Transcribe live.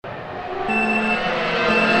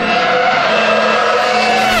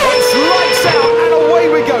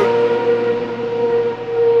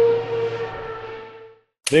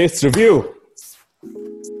Race review.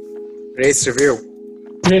 Race review.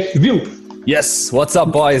 Race review. Yes, what's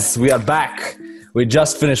up, boys? We are back. We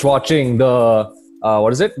just finished watching the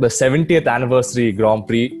the 70th anniversary Grand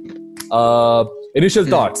Prix. Initial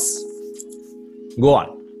thoughts. Go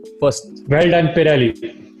on. First. Well done,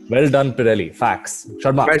 Pirelli. Well done, Pirelli. Facts.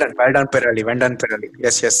 Sharma. Well done, Pirelli.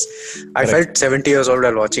 Yes. I felt 70 years old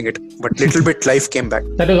while watching it, but little bit life came back.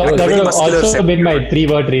 That would also been my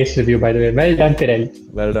 3-word race review, by the way. Well done,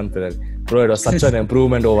 Pirelli. Well done, Pirelli. Bro, it was such an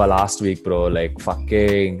improvement over last week, bro. Like,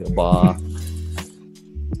 fucking,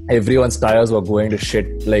 everyone's tires were going to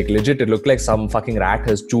shit. Like, legit, it looked like some fucking rat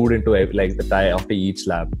has chewed into like the tire after each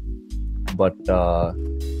lap. But,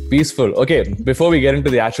 peaceful. Okay, before we get into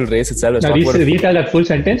the actual race itself, let's now, talk about retell that full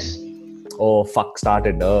sentence. Oh, fuck,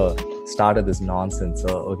 started this nonsense.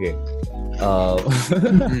 Okay.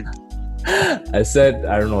 I said,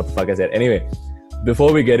 I don't know what the fuck I said. Anyway,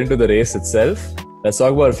 before we get into the race itself, let's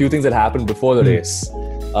talk about a few things that happened before the race.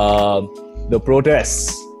 The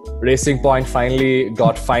protests. Racing Point finally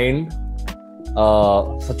got fined.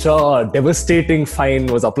 Such a devastating fine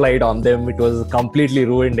was applied on them. It was completely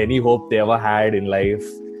ruined any hope they ever had in life.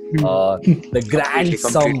 The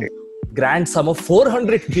grand sum of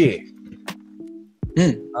 400k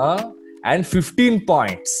and 15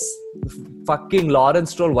 points. Fucking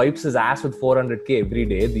Lawrence Stroll wipes his ass with 400k every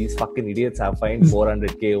day. These fucking idiots have fined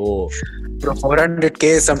 400k. Oh, bro, 400k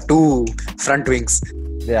is some 2 front wings.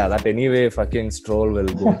 Yeah, that anyway fucking Stroll will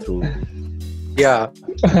go through. Yeah.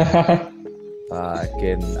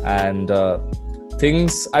 Fucking and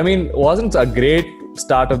things. I mean, it wasn't a great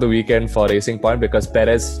start of the weekend for Racing Point because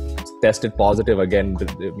Perez tested positive again. I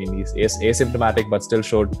mean, he's asymptomatic but still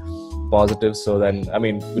showed positive. So then, I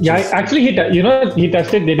mean, actually, he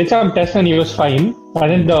tested. They did some tests and he was fine. And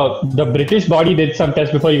then the British body did some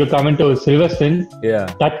tests before he could come into Silverstone. Yeah,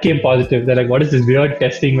 that came positive. They're like, what is this weird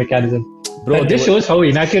testing mechanism? Bro, this shows how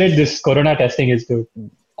inaccurate this corona testing is, dude.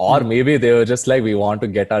 Or maybe they were just like, we want to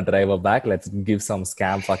get our driver back. Let's give some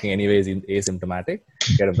scam fucking anyways asymptomatic.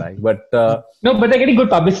 Get him back. But no, but they're getting good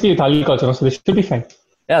publicity with Hulk also, so this should be fine.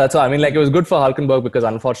 Yeah, that's what I mean. Like, it was good for Hulkenberg because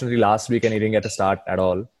unfortunately last weekend he didn't get to start at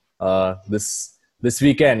all. This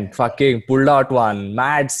weekend, fucking pulled out one.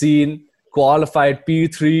 Mad scene. Qualified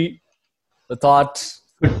P3. The thought,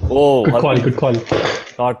 good call.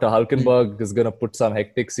 Thought Hulkenberg is going to put some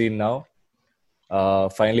hectic scene now.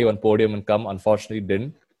 Finally one podium and come. Unfortunately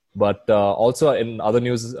didn't. But also in other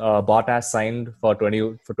news, Bottas signed for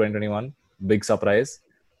 2021. Big surprise.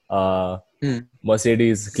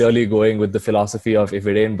 Mercedes clearly going with the philosophy of if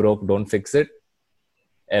it ain't broke, don't fix it.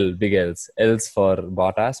 Big L's. L's for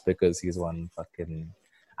Bottas because he's one fucking...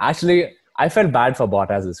 Actually, I felt bad for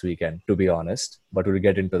Bottas this weekend, to be honest. But we'll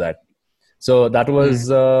get into that. So that was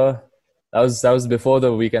that was before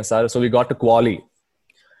the weekend started. So we got to Quali.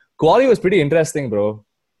 Quali was pretty interesting, bro.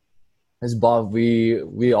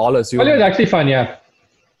 We all assumed... Quali was actually fun, yeah.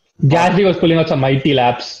 Gasly was pulling out some mighty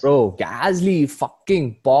laps. Bro, Gasly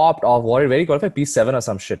fucking popped off. What, very qualified? P7 or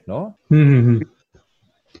some shit, no?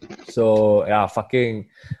 So, yeah, fucking...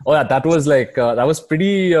 Oh, yeah, that was like... that was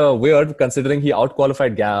pretty weird considering he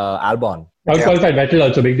outqualified Albon. Outqualified Vettel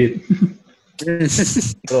also, big deal.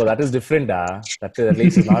 Bro, that is different, That at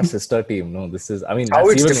least is not sister team, no? This is... I mean, how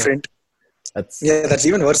it's even, different. That's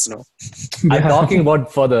even worse, no? I'm talking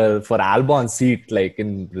about for Albon's seat, like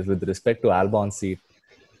with respect to Albon's seat,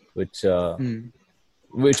 which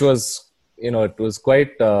was, it was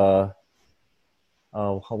quite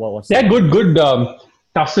what's they had good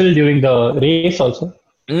tussle during the race also.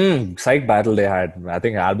 Psych battle they had. I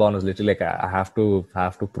think Albon was literally like, I have to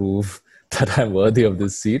prove that I'm worthy of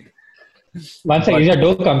this seat. One second, is your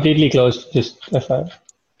door completely closed? Just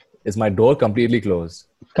is my door completely closed?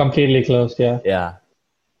 Completely closed, yeah. Yeah.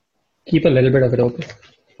 Keep a little bit of it open.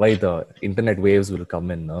 Why the internet waves will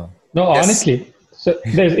come in, no? No, yes. Honestly. So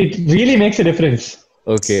it really makes a difference.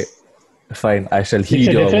 Okay. Fine. I shall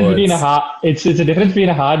heed your words. It's a difference between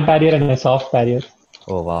a hard barrier and a soft barrier.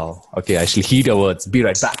 Oh, wow. Okay, I shall heed your words. Be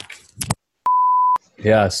right back.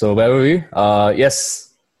 Yeah, so where were we?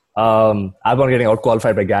 Yes. Albon getting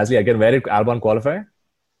out-qualified by Gasly. Again, where did Albon qualify?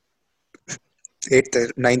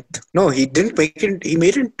 8th, 9th. No, he didn't make it. He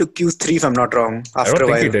made it to Q3 if I'm not wrong. After I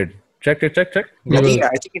don't think he did. Check.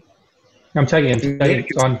 I'm checking.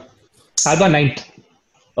 It's on. Albon 9th.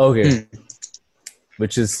 Okay.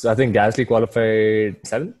 Which is, I think Gasly qualified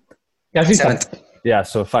 7th? Gasly 7th. Yeah,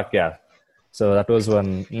 so fuck yeah. So that was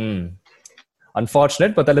one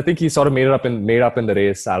unfortunate, but then I think he sort of made up in the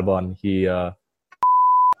race, Albon. You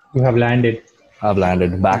have landed. I've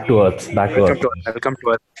landed. Back to earth. Welcome to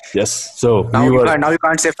earth. Yes. So now you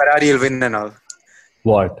can't say Ferrari will win and all.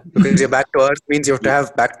 What? Because you're back to earth means you have to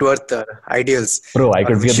have back to earth ideals. Bro, I or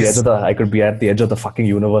could be at the edge wishes. of the I could be at the edge of the fucking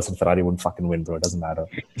universe and Ferrari wouldn't fucking win, bro. It doesn't matter.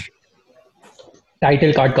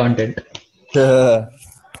 Title card content. But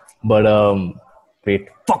wait,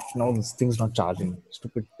 fuck no, this thing's not charging.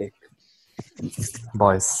 Stupid dick.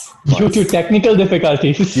 Boys. Due to technical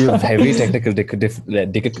difficulties. You have heavy technical difficulties,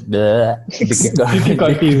 Yes.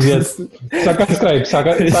 Subscribe.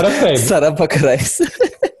 Sarapaka rice.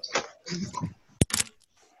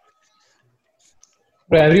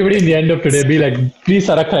 For everybody in the end of today, be like, please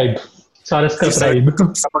subscribe. Subscribe.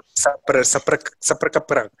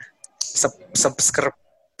 Subscribe.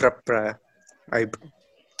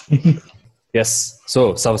 Yes. So, You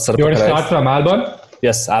want to Sarapaka start rice. from Albon?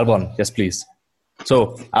 Yes, Albon. Yes, please.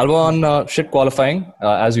 So, Albon shit qualifying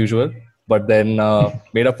as usual, but then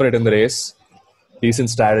made up for it in the race. Decent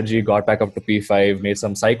strategy, got back up to P5, made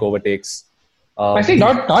some psych overtakes. Actually,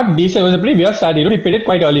 not decent. It was a pretty weird start. He pitted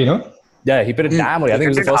quite early, Yeah, he pitted damn early. I think he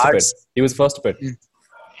was the first to pit. He was first to pit.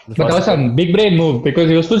 But that was some big brain move because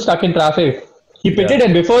he was still stuck in traffic. He pitted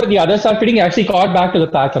and before the others started pitting, he actually caught back to the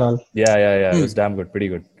pack and all. Yeah. It was damn good. Pretty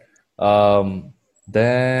good.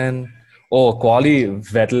 Then, quali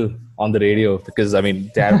Vettel on the radio because, I mean,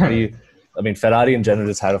 Ferrari in general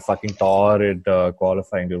just had a fucking torrid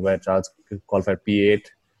qualifying. Where Charles qualified P8.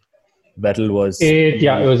 Vettel was 8,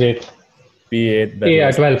 yeah, it was 8. P8. Vettel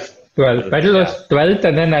Yeah, was 12. Vettel was 12th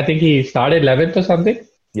and then I think he started 11th or something.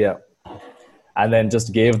 Yeah. And then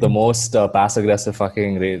just gave the most passive-aggressive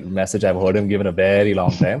fucking message I've heard him give in a very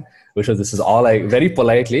long time, which was, this is all very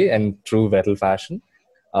politely and true Vettel fashion.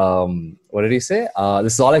 What did he say?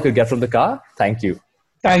 This is all I could get from the car. Thank you.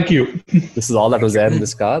 Thank you. This is all that was there in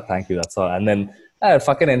this car. Thank you. That's all. And then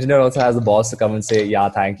fucking engineer also has the balls to come and say, yeah,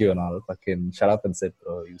 thank you and all. Fucking shut up and sit,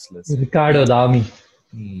 bro. Useless. Ricardo Dami.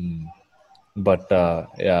 But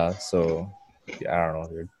yeah, so yeah, I don't know,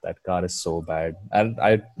 dude. That car is so bad. And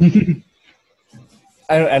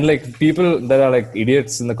and like people that are like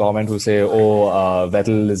idiots in the comment who say,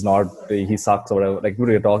 Vettel is not, he sucks or whatever. Like, dude,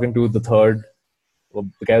 you're talking to the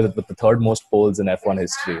guy with the third most poles in F1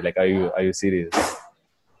 history. Like, are you serious?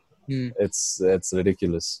 It's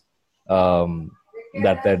ridiculous that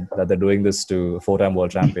they're doing this to a 4-time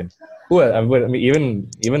world champion. It's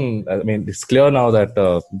clear now that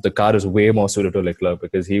the car is way more suited to Leclerc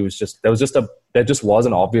because there just was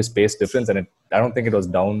an obvious pace difference, and I don't think it was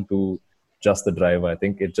down to just the driver. I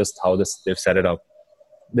think it's just how they've set it up.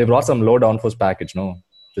 They brought some low downforce package, no?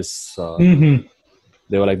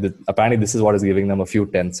 They were like, apparently this is what is giving them a few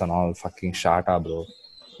tenths and all. Fucking shata, bro.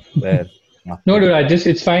 Where? No, dude,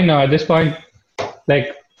 it's fine now. At this point,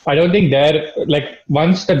 like, I don't think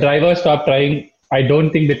once the driver stopped trying, I don't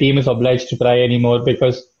think the team is obliged to try anymore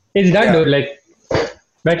because it's done, dude. Like,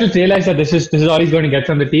 Vettel realized that this is all he's going to get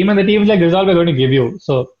from the team, and the team is like, this is all we're going to give you.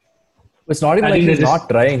 So it's not even like he's not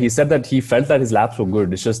trying. He said that he felt that his laps were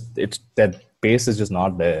good. It's just that pace is just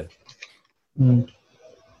not there. And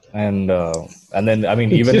then I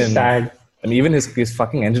mean, even his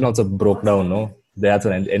fucking engine also broke down. No, they had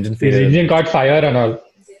an engine failure. His engine caught fire and all.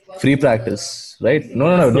 Free practice, right?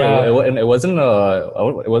 No. Yeah. It wasn't.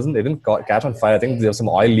 It didn't catch on fire. I think there was some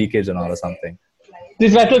oil leakage and all or something.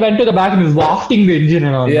 This Vettel went to the back and was wafting the engine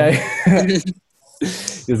and all. Yeah.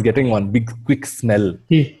 He was getting one big quick smell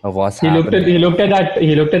of what's happening. He looked at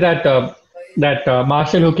that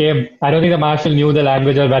marshal who came. I don't think the marshal knew the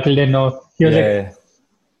language or Vettel didn't know. He was like.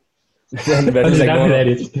 Vettel's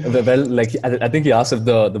like, I think he asked if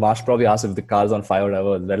the marshal probably asked if the car's on fire or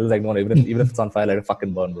whatever. Vettel's like, no, even if it's on fire, let it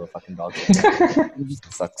fucking burn, bro. Fucking dog.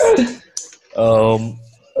 Sucks.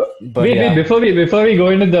 Wait, before we go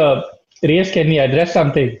into the race, can we address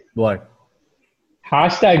something? What?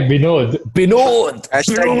 #Binod. Binod.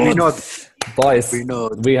 #Binod. Boys,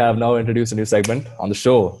 Binod. We have now introduced a new segment on the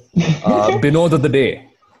show. Binod of the day.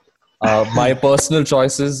 My personal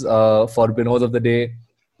choices for Binod of the day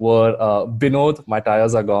were Binod, my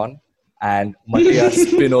tires are gone, and Matthias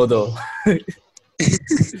Binotto.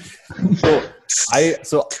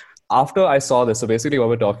 So after I saw this, so basically what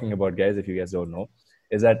we're talking about, guys, if you guys don't know,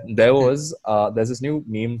 is that there's this new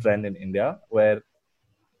meme trend in India where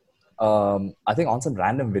I think on some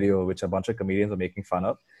random video which a bunch of comedians are making fun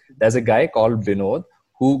of, there's a guy called Binod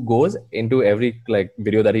who goes into every like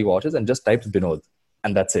video that he watches and just types Binod,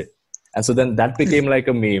 and that's it. And so then that became like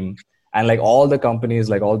a meme. And like all the companies,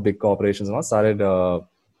 like all big corporations and all started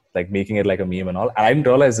like making it like a meme and all. And I didn't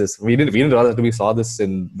realize this. We didn't realize until we saw this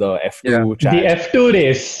in the F2 chat. The F2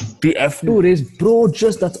 race. The F2 race, bro,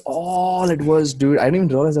 that's all it was, dude. I didn't even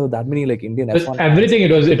realize there were that many like Indian F1. Everything.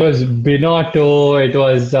 It was Binotto, it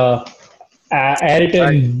was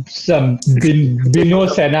Ayrton, some Bino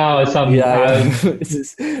Senna or some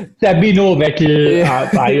Sabino Vettel.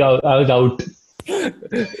 I was out.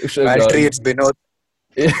 Valtteri, it's Binod.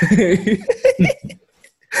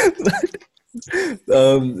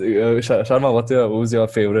 Sharma, who's your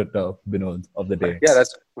favorite Binod of the day? Yeah,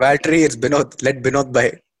 that's Valtteri, it's Binod. Let Binod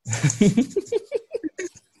by.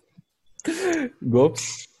 Go.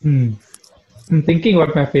 I'm thinking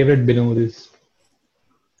what my favorite Binod is.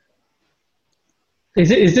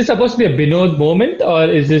 Is this supposed to be a Binod moment, or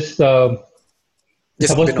is this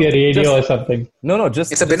supposed to be a radio or something? No,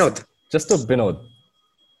 just it's a Binod. Just a Binod.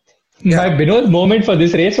 My Binod moment for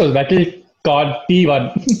this race was Vettel caught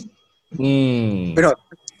P1. Binod.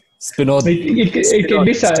 Spinod. It can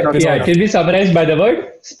be it can be summarized by the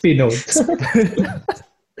word Spinod.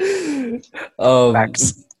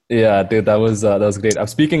 Yeah, dude, that was great.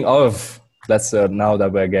 Speaking of, that's now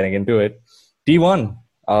that we're getting into it. T1,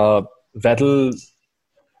 Vettel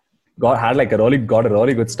got a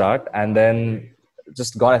really good start, and then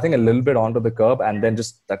just got, I think, a little bit onto the curb, and then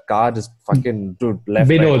just the car just fucking left,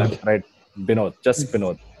 right, Binod, just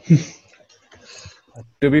Binod.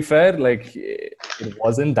 To be fair, like, it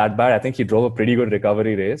wasn't that bad. I think he drove a pretty good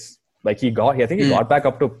recovery race. Like, he got back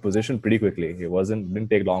up to position pretty quickly. Didn't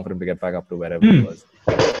take long for him to get back up to wherever he was.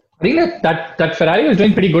 I think that Ferrari was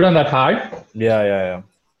doing pretty good on that hard. Yeah.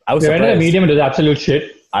 I was surprised. They went in the medium, it was absolute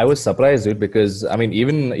shit. I was surprised, dude, because I mean,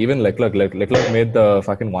 even Leclerc made the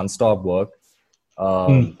fucking one-stop work,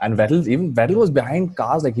 and Vettel was behind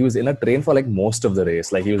cars. Like, he was in a train for like most of the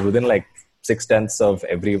race. Like, he was within like 0.6 of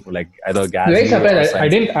every, like, either gas. Very surprised. I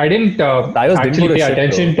didn't actually pay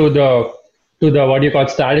attention to the what do you call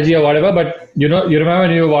strategy or whatever. But you remember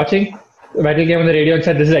when you were watching, Vettel came on the radio and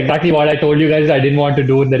said, "This is exactly what I told you guys I didn't want to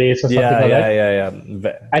do in the race," or something like that. Yeah.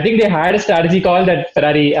 I think they had a strategy call that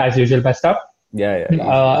Ferrari, as usual, messed up. Yeah.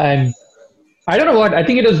 And I don't know what. I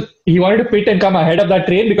think he wanted to pit and come ahead of that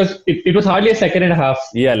train because it was hardly a second and a half.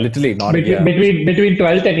 Yeah, literally not between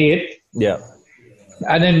 12th and 8th. Yeah.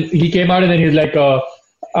 And then he came out and then he was like,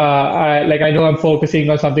 I know I'm focusing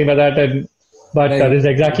or something like that, but this is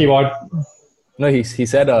exactly what. No, he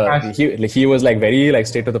said he was like very like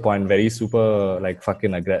straight to the point, very super like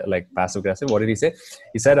fucking like passive aggressive. What did he say?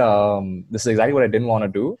 He said, "This is exactly what I didn't want to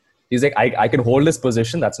do." He's like, I can hold this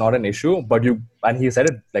position. That's not an issue. But and he said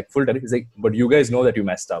it like full time. He's like, but you guys know that you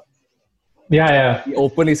messed up. Yeah. He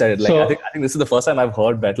openly said it. Like, I think this is the first time I've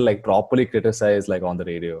heard Vettel like properly criticize like on the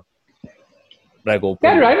radio. Like,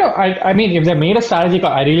 openly. Yeah, right. No, I mean, if they made a strategy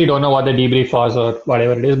call, I really don't know what the debrief was or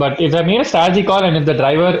whatever it is. But if they made a strategy call and if the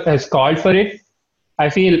driver has called for it, I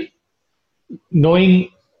feel knowing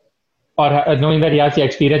that he has the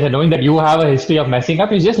experience and knowing that you have a history of messing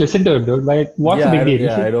up, you just listen to him, dude. Like, what's the big deal?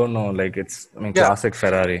 Yeah, I don't know. Like, classic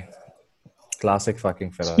Ferrari. Classic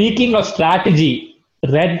fucking Ferrari. Speaking of strategy,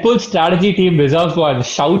 Red Bull strategy team deserves one.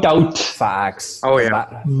 Shout out. Facts. Oh,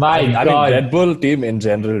 yeah. I mean, Red Bull team in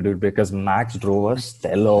general, dude, because Max drove a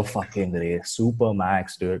stellar fucking race. Super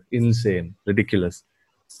Max, dude. Insane. Ridiculous.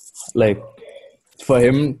 Like, for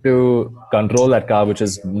him to control that car, which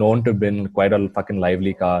is known to have been quite a fucking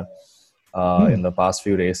lively car in the past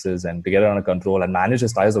few races, and to get it under control and manage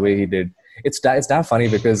his tires the way he did, it's damn funny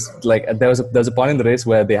because like there was a point in the race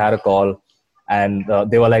where they had a call and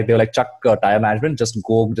they were like chuck tire management, just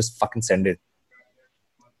fucking send it.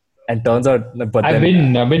 And turns out, but I've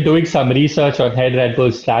been doing some research on head Red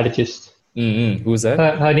Bull strategist. Who's that?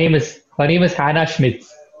 Her name is Hannah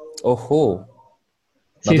Schmitz. Oh.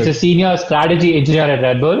 She's a senior strategy engineer at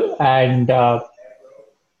Red Bull and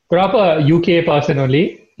proper UK person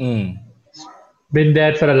only. Been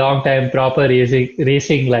there for a long time. Proper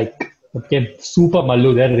racing like super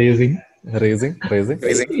mallu there racing. Racing.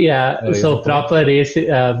 Yeah, racing. So proper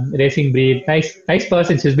racing breed. Nice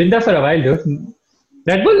person. She's been there for a while, dude.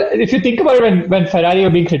 Red Bull. If you think about it, when Ferrari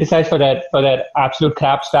were being criticized for their absolute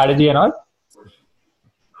crap strategy and all.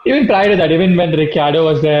 Even prior to that, even when Ricciardo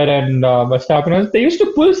was there and Verstappen was, they used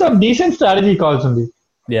to pull some decent strategy calls only.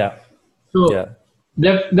 Yeah. So yeah.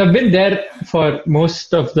 They've been there for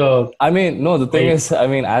most of the... I mean, no, the thing is,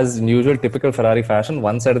 as in usual, typical Ferrari fashion,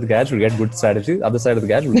 one side of the garage will get good strategy, the other side of the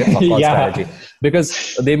garage will get fuck strategy.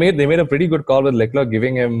 Because they made a pretty good call with Leclerc,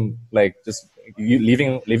 giving him, like, just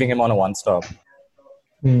leaving him on a one-stop.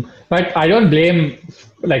 But I don't blame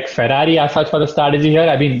like Ferrari as such for the strategy here.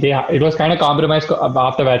 I mean, it was kind of compromised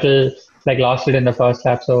after Vettel like lost it in the first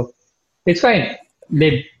lap, so it's fine.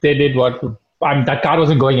 They did what that car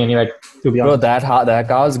wasn't going anywhere, to be honest. Bro, that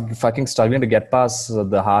car was fucking struggling to get past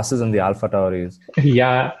the Haas's and the Alpha Tauris.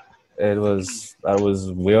 Yeah, that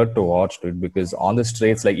was weird to watch, dude. Because on the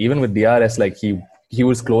straights, like even with DRS, like he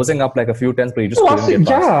was closing up like a few tenths, but he just couldn't get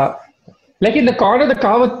past. Yeah. Like in the corner of the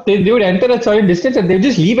car, they would enter a certain distance and they would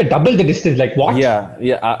just leave it double the distance. Like what? Yeah.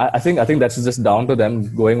 I think that's just down to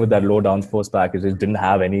them going with that low downforce package. It didn't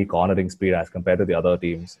have any cornering speed as compared to the other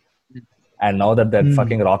teams. And now that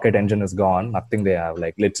fucking rocket engine is gone, nothing they have.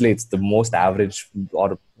 Like literally, it's the most average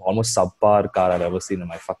or almost subpar car I've ever seen in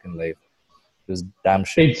my fucking life. It was damn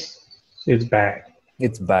shit. It's bad.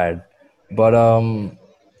 It's bad. But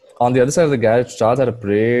on the other side of the garage, Charles had a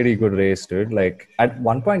pretty good race, dude. Like at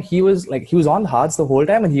one point, he was on hards the whole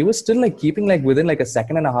time, and he was still like keeping like within like a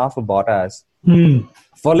second and a half of Bottas.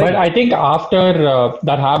 For like, but I think after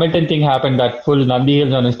that Hamilton thing happened, that full Nandi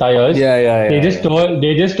Hills on his tires. They just told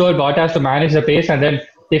Bottas to manage the pace, and then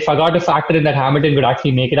they forgot to factor in that Hamilton could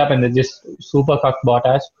actually make it up, and they just super fucked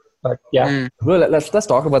Bottas. But yeah, bro, let's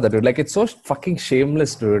talk about that, dude. Like it's so fucking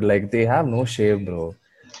shameless, dude. Like they have no shame, bro.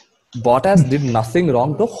 Bottas did nothing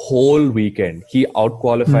wrong the whole weekend. He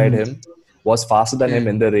outqualified him, was faster than him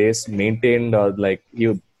in the race, maintained he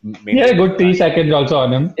had a good 3 seconds also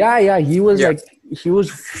on him. Yeah, he was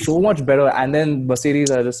so much better. And then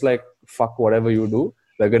Mercedes are just like, fuck whatever you do.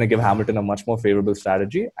 They're going to give Hamilton a much more favorable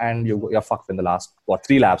strategy, and you're fucked in the last 4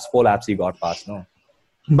 laps he got past. No,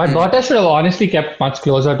 but Bottas should have honestly kept much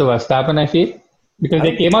closer to Verstappen, I feel, because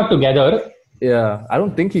they came out together. Yeah, I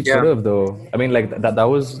don't think he could have though. I mean, like that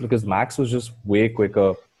was because Max was just way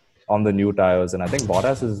quicker on the new tires, and I think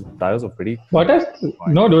Bottas's tires were pretty.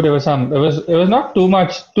 No, dude, it was not too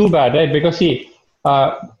bad, right? Because see,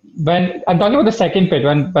 when I'm talking about the second pit,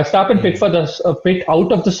 when Verstappen pit for the pit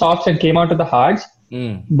out of the softs and came out of the hards,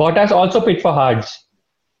 Bottas also pit for hards.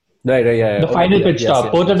 Right, yeah. The final pit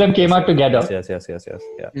stop, both of them came out together. Yes. Yeah.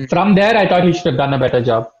 From there, I thought he should have done a better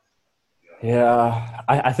job. Yeah,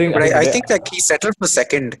 I think. But I think like he settled for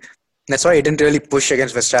second. That's why he didn't really push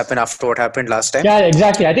against Verstappen after what happened last time. Yeah,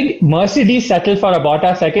 exactly. I think Mercedes settled for a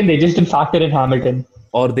Bottas second. They just didn't factor in Hamilton.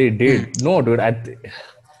 Or they did. No, dude. Like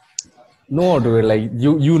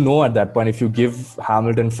you know, at that point, if you give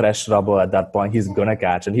Hamilton fresh rubber at that point, he's gonna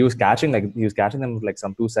catch, and he was catching them with like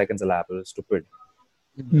some 2 seconds a lap. It was stupid.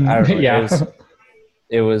 I don't know. Yeah.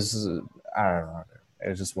 It was. I don't know.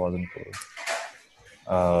 It just wasn't cool.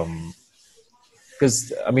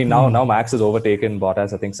 Because I mean now Max has overtaken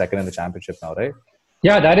Bottas, I think second in the championship now, right?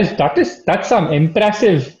 Yeah, that's some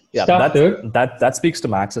impressive stuff, dude. That speaks to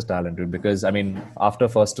Max's talent, dude. Because I mean, after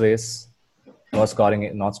first race, not scoring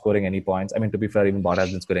any points. I mean, to be fair, even Bottas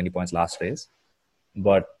didn't score any points last race.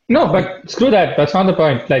 But screw that. That's not the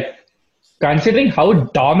point. Like considering how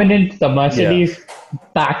dominant the Mercedes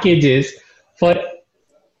package is, for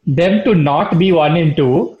them to not be 1 and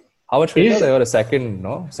 2. How much quicker? They were a second,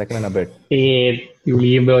 no? Second and a bit. You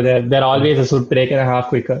leave, bro. They're always a foot break and a half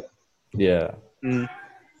quicker. Yeah.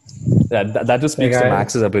 Yeah, that just speaks to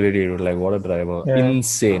Max's ability, dude. Like, what a driver. Yeah.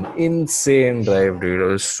 Insane drive, dude. It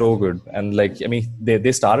was so good. And, like, I mean,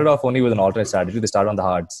 they started off only with an alternate strategy. They started on the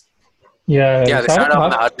hards. Yeah, they started off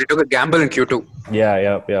on the hards. They took a gamble in Q2.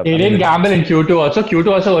 Yeah. They didn't gamble in Q2 also. Q2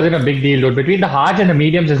 also wasn't a big deal, dude. Between the hards and the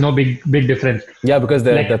mediums, there's no big difference. Yeah, because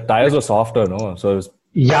the tires were softer, no? So it was...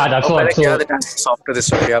 Yeah, that's what. So, the tires were softer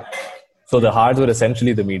this year, yeah. So the hards were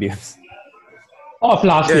essentially the mediums. Of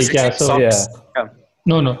last week, yeah. So yeah.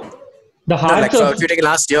 No. The hards. So if you take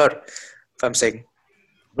last year, if I'm saying.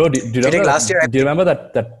 Bro, do you remember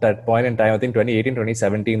that point in time? I think 2018,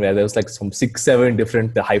 2017, where there was like some 6-7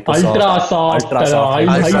 different hyper soft, ultra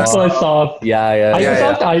soft. Yeah. Hyper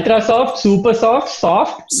soft, ultra soft, super soft,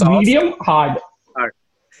 medium, hard.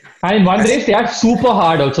 And in one race, they had super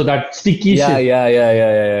hard also, that sticky shit.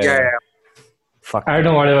 Yeah. Fuck. I don't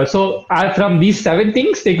know, whatever. So from these 7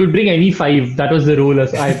 things, they could bring any 5. That was the rule.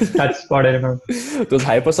 That's what I remember. Those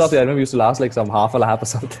hypersoft, I remember, used to last like some half a lap or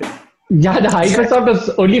something. Yeah, the hypersoft was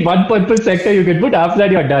only one purple sector you could put. After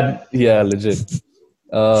that, you're done. Yeah, legit.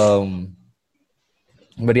 But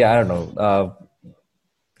yeah, I don't know.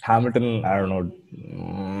 Hamilton, I don't know,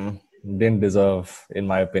 didn't deserve, in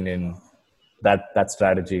my opinion, that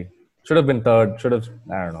strategy. Should have been third. I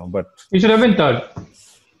don't know, but he should have been third.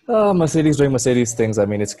 Mercedes doing Mercedes things. I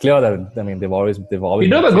mean, it's clear that they've always. He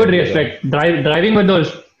drove a good race. Like driving with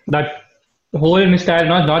that hole in his tire,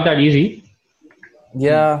 not that easy.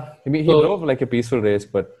 Yeah, I mean, he drove like a peaceful race,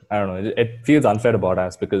 but I don't know. It feels unfair to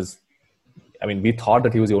Bottas because, I mean, we thought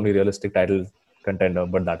that he was the only realistic title contender,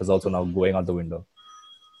 but that is also now going out the window.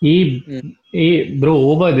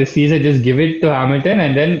 Over this season, just give it to Hamilton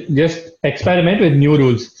and then just experiment with new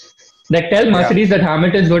rules. Like tell Mercedes that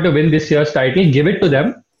Hamilton's going to win this year's title, give it to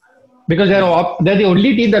them, because they're the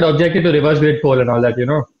only team that objected to reverse grid pole and all that, you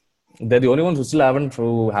know. They're the only ones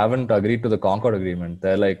who haven't agreed to the Concord agreement.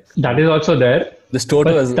 They're like, That is also there. this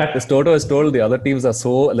Toto But has told the other teams are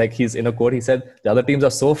so, like, he's in a quote, he said the other teams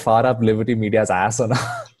are so far up Liberty Media's ass on.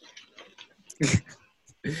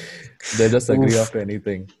 They just agree after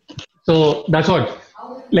anything. So that's what.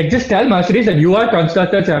 Like, just tell Mercedes that you are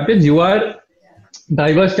constructor champions, you are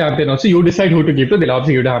diverse champion also. You decide who to give to. They'll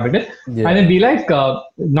obviously give to Hamilton, Yeah. and then be like,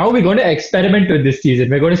 now we're going to experiment with this season.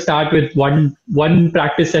 We're going to start with one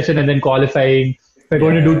practice session and then qualifying. We're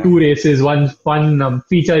going to do 2 races, one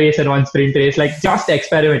feature race and one sprint race. Like, just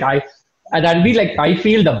experiment. And that'll be like, I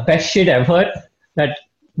feel the best shit ever that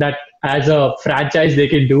as a franchise they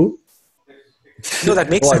can do. No, that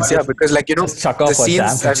makes sense. Yeah, because like Just chuck off the a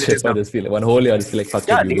scenes as it championship. is I now. just feel like one whole year. I just feel like fuck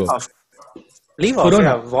Yeah, it, you go. leave off. Corona.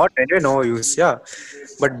 Yeah, what? I don't know use. Yeah,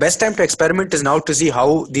 but best time to experiment is now to see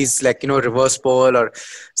how these reverse pole or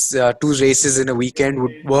 2 races in a weekend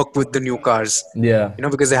would work with the new cars. Yeah.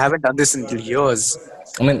 Because they haven't done this in years.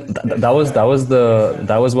 I mean, that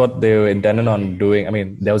was what they were intended on doing. I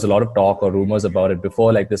mean, there was a lot of talk or rumors about it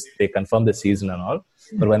before, like this. They confirmed this season and all.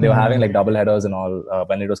 But when they were having like double headers and all,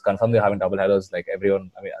 when it was confirmed they were having double headers, like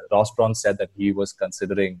everyone. I mean, Ross Brawn said that he was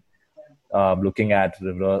considering looking at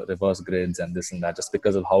reverse grids and this and that, just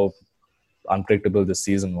because of how unpredictable this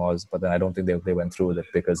season was. But then I don't think they went through with it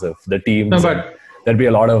because of the teams. No, but there'd be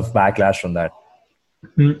a lot of backlash from that.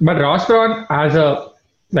 But Ross Brawn as a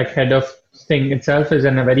head of thing itself is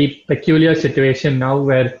in a very peculiar situation now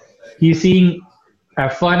where he's seeing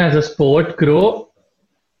F1 as a sport grow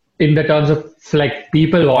in the terms of like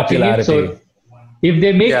people watching it. So if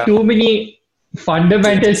they make too many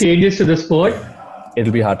fundamental changes to the sport,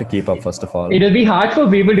 it'll be hard to keep up. First of all, it'll be hard for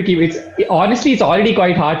people to keep. Honestly, it's already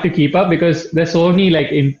quite hard to keep up because there's so many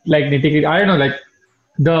nitty-gritty. I don't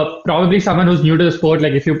know, probably someone who's new to the sport.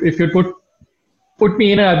 Like if you put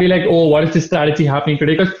me in and I'll be like, oh, what is this strategy happening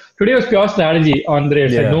today? Because today was pure strategy on the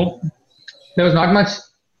race. Yeah. Like, there was not much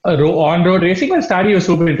on-road racing, but strategy was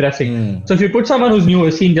super interesting. So if you put someone who's new,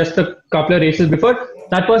 who's seen just a couple of races before,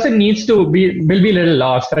 that person will be a little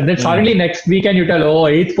lost. And then suddenly next weekend you tell, oh,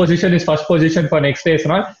 8th position is first position for next race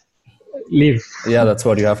and all. Leave. Yeah, that's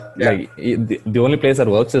what you have. Like the only place that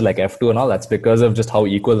works is like F2 and all. That's because of just how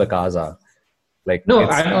equal the cars are. Like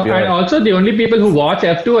and also the only people who watch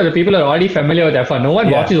F2 are the people who are already familiar with F1. No one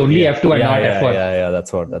watches only F2 and not F1. Yeah,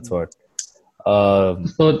 that's what.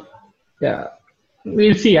 So, yeah,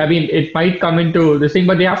 we'll see. I mean, it might come into this thing,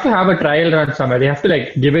 but they have to have a trial run somewhere. They have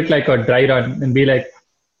to give it like a dry run and be like.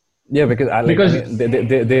 Yeah, because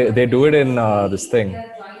they do it in this thing.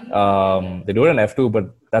 They do it in F2,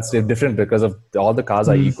 but that's different because of all the cars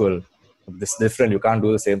are equal. This different. You can't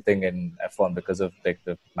do the same thing in F1 because of like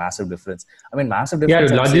the massive difference. I mean, massive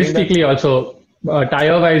difference. Yeah, logistically also,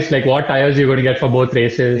 tire-wise, like what tires you're going to get for both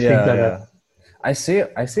races, things like that. I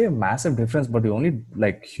say a massive difference, but the only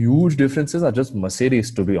like huge differences are just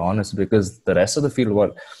Mercedes, to be honest, because the rest of the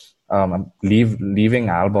field, leaving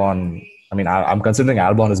Albon. I mean, I'm considering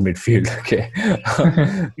Albon as midfield. Okay,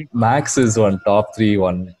 Max is one top 3.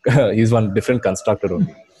 He's one different constructor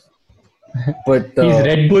only. But he's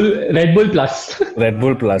Red Bull Plus. Red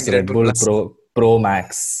Bull Pro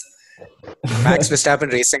Max. Max Verstappen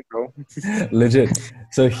Racing, bro. Legit.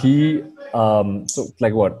 So he,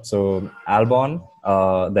 So Albon,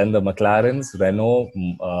 then the McLarens, Renault,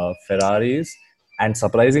 Ferraris, and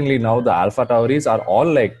surprisingly now the Alpha Tauris are all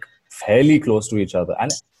like fairly close to each other. And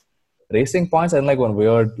Racing Points are in like one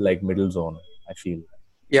weird like middle zone, I feel.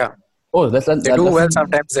 Yeah. Oh, they do well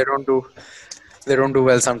sometimes. They don't do. They don't do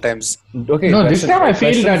well sometimes. Okay. No, this time I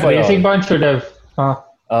feel that Racing Point should have.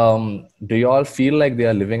 Do you all feel like they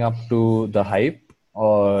are living up to the hype,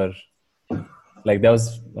 or like there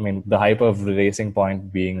was? I mean, the hype of Racing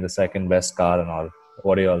Point being the second best car and all.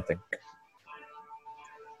 What do you all think?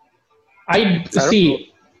 I see.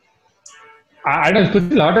 I don't put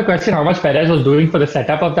a lot of question how much Perez was doing for the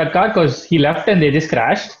setup of that car because he left and they just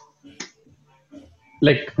crashed.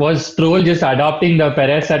 Like, was Stroll just adopting the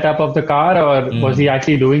Perez setup of the car, or was he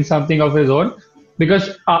actually doing something of his own?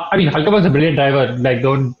 Because, I mean, Hulkenberg was a brilliant driver. Like,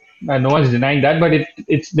 no one's denying that. But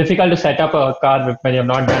it's difficult to set up a car when you've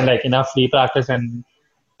not done, like, enough free practice and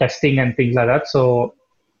testing and things like that. So,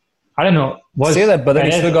 I don't know. Say that, but then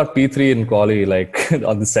he still got P3 in quali, like,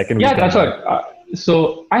 on the second weekend. Yeah, that's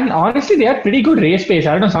what. And honestly, they had pretty good race pace.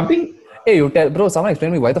 I don't know, something... Hey, bro, someone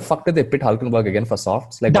explain me why the fuck did they pit Hulkenberg again for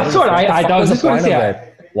softs? Like, that's what I was just going to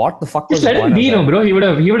say. What the fuck? Just let it be, no, bro. He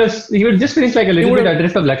would just finish like a little bit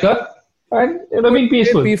adrift of Leclerc, and it would have been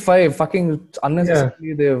peaceful. P5, fucking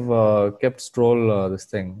unnecessarily, they've kept Stroll this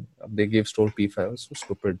thing. They gave Stroll P5. It was so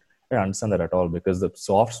stupid. I don't understand that at all because the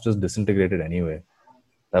softs just disintegrated anyway.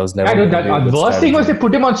 That was never. Yeah, dude, gonna be a that good worst thing was strategy. they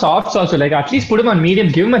put him on softs also. Like, at least put him on medium,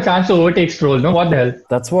 give him a chance to overtake Stroll. No, what the hell?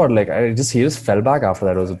 That's what, like, he just fell back after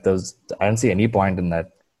that. I didn't see any point in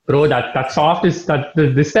that. Bro, that soft is,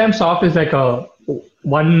 this time soft is like a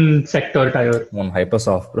one sector tire. One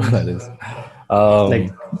hypersoft, bro, that is.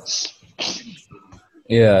 Like,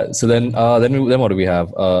 Yeah. So then what do we have?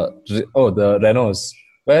 The Renaults.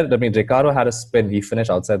 Well, I mean, Ricardo had a spin. He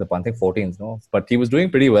finished outside the I think 14th, no, but he was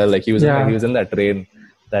doing pretty well. Like he was in that train,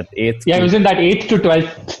 that eighth. Yeah, he was in that 8th to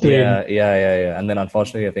 12th train. Yeah. And then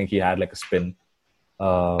unfortunately, I think he had like a spin,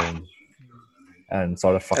 and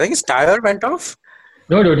sort of. I think his tire went off.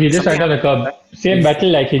 No, dude, he just went on the curb. Same battle,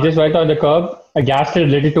 like he just went on the curb. I gassed it a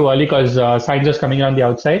little too early because Sainz was coming on the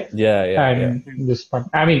outside. Yeah. This one.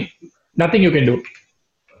 I mean, nothing you can do.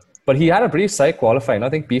 But he had a pretty psych qualifying. I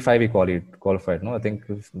think P5 he qualified. No, I think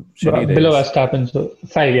Below Verstappen, so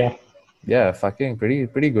 5, yeah. Yeah, fucking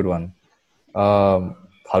pretty good one.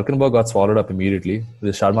 Hulkenberg got swallowed up immediately. The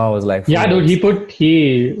Sharma was like, yeah, dude,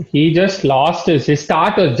 he just lost his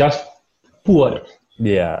start was just poor.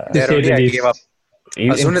 Yeah, There only I gave up.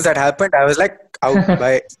 As soon as that happened, I was like, out.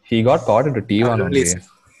 Bye. He got caught into T1 only.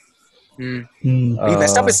 He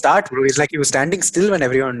messed up his start, bro. It's like he was standing still when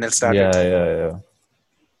everyone else started. Yeah.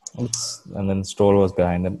 And then Stroll was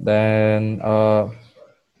behind him. Then,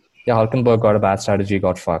 Hulkenberg got a bad strategy,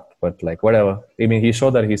 got fucked. But like, whatever. I mean, he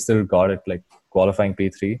showed that he still got it. Like qualifying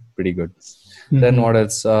P3, pretty good. Then what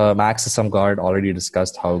else? Max is some guard. Already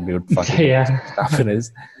discussed how good fucking Verstappen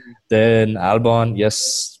is. Then Albon,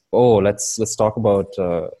 yes. Oh, let's talk about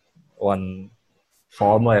one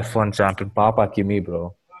former F1 champion, Papa Kimi,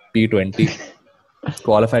 bro. P20.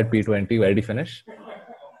 Qualified P20. Where did he finish?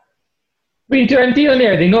 P20 only,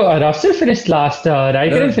 I think. No, Russell finished last.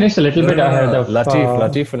 Raikkonen finished a little bit ahead of...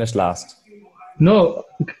 Latifi finished last. No,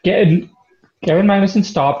 Kevin Magnussen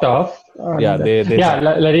stopped off.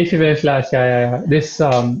 Latifi finished last. Yeah. This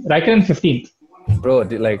Raikkonen 15th. Bro,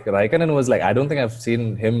 like Raikkonen was like, I don't think I've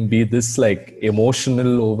seen him be this like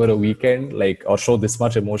emotional over a weekend, like, or show this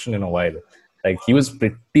much emotion in a while. Like he was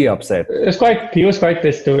pretty upset. He was quite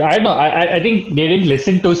pissed too. I don't know. I think they didn't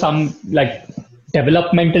listen to some like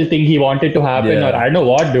developmental thing he wanted to happen, or I don't know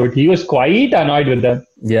what, dude. He was quite annoyed with them.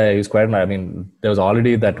 Yeah, he was quite mad. I mean, there was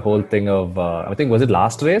already that whole thing of, I think, was it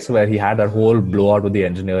last race where he had that whole blowout with the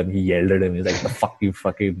engineer and he yelled at him. He's like, the fuck you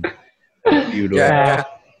fucking, you do. Yeah.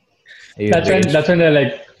 That's when they're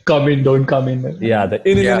like, come in, don't come in. Yeah, then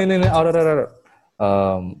I don't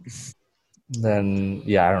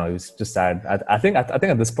know. It was just sad. I think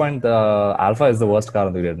at this point, Alpha is the worst car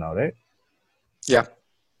on the grid now, right? Yeah.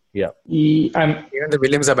 Even the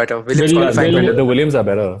Williams are better. The Williams are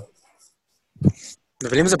better. The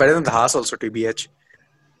Williams are better than the Haas also, TBH.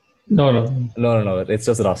 No. It's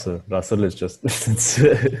just Russell. Russell is just. It's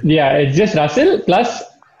just Russell. Plus,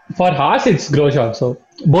 for Haas, it's Grosjean. So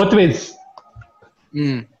both ways.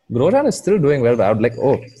 Grosjean is still doing well. But I would like,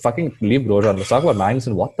 fucking leave Grosjean. Let's talk about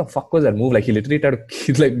Magnussen. What the fuck was that move? Like he literally tried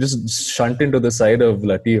to like just shunt into the side of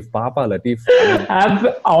Latif. Papa Latif.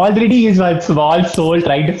 Already is one small soul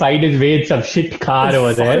trying to find his way in some shit car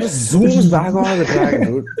over there. Just zooms back on the track,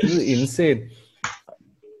 dude. This is insane.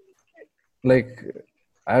 Like,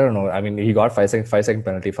 I don't know. I mean, he got 5-second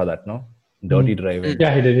penalty for that, no? Dirty driving.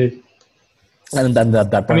 Yeah, he did. And then at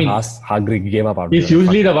that point, Hagrid gave up. He's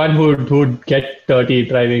usually the one who'd get dirty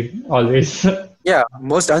driving always. Yeah,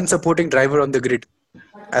 most unsupporting driver on the grid,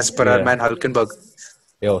 as per our man Hulkenberg.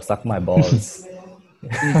 Yo, suck my balls.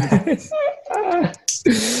 I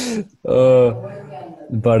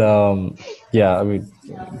mean,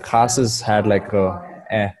 Haas has had like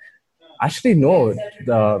actually, no.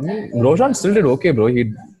 Grosjean still did okay, bro.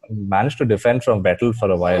 He managed to defend from Vettel for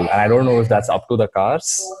a while. And I don't know if that's up to the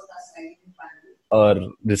cars or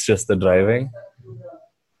it's just the driving.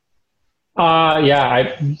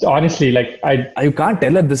 I honestly, you can't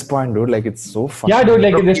tell at this point, dude. Like, it's so fun. Yeah, dude,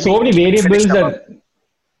 like, there's so many variables that...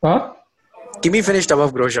 Huh? Kimi finished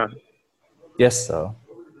above Grosjean. Yes, sir.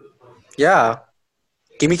 Yeah.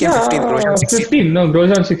 Kimi came 15th, Grosjean 16th. 15. No,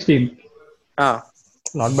 Grosjean 16.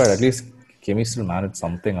 Not bad. At least Kimi still managed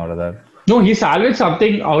something out of that. No, he salvaged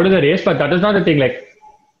something out of the race, but that is not the thing. Like,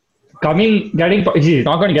 he's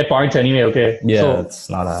not going to get points anyway, okay? Yeah, so, it's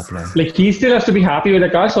not happening. Like, he still has to be happy with the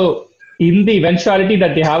car. So, in the eventuality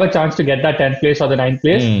that they have a chance to get that 10th place or the 9th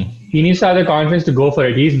place, he needs to have the confidence to go for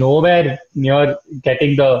it. He's nowhere near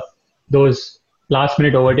getting those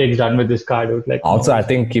last-minute overtakes done with this car, dude. Like, also, I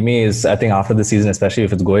think Kimi is, after the season, especially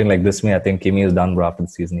if it's going like this, I think Kimi is done, bro, after the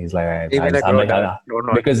season. He's like,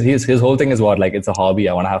 because his whole thing is what? Like, it's a hobby.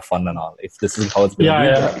 I want to have fun and all. If this is how it's going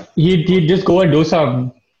to be. He'd just go and do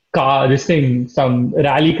some some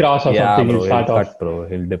rally cross or Yeah, something. bro, He'll start he'll off. cut, bro.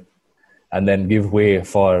 He'll dip. And then give way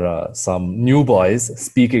for some new boys.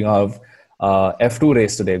 Speaking of F2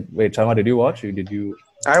 race today. Wait, Sharma, did you watch? Did you?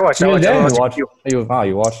 I watched. You were there? I You watched. watched?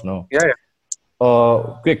 You watched? No. Yeah.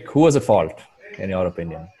 Quick, who was at fault, in your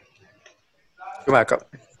opinion? Schumacher.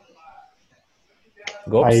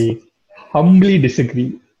 Gopes? I humbly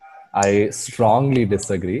disagree. I strongly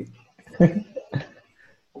disagree.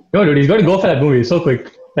 No, dude, he's going to go for that movie so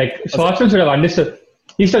quick. Like, Schwartzman should have understood.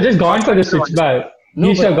 He should have just gone for the switchback.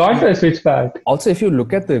 He should have gone for the switchback. Also, if you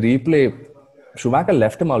look at the replay, Schumacher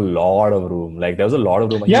left him a lot of room. Like, there was a lot of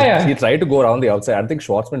room. He tried to go around the outside. I think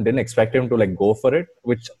Schwartzman didn't expect him to like go for it,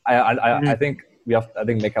 which I think I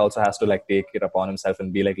think Mick also has to like take it upon himself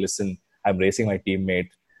and be like, listen, I'm racing my teammate.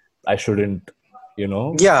 I shouldn't,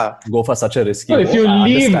 go for such a risky. No, if you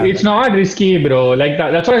leave, it's not risky, bro. Like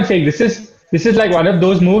that's what I'm saying. This is like one of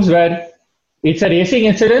those moves where it's a racing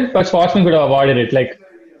incident, but Schwartzman could have avoided it. Like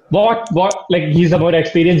what? Like he's a more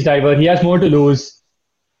experienced driver. He has more to lose.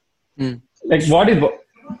 Like what is?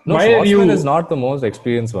 No, why Schwartzman is not the most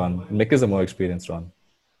experienced one. Mick is the more experienced one.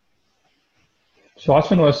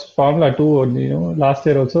 Schwartzman was Formula 2, last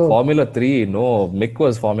year also. Formula 3, no. Mick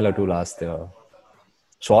was Formula 2 last year.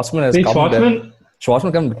 Schwartzman has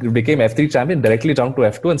Schwartzman became F3 champion, directly jumped to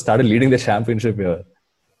F2 and started leading the championship here.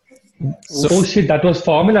 So, oh shit, that was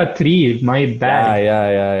Formula 3. My bad.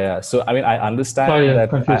 Yeah. So I mean, I understand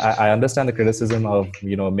I understand the criticism of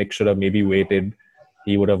Mick should have maybe waited.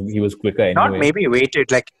 He was quicker anyway. Not maybe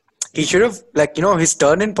waited. Like he should have his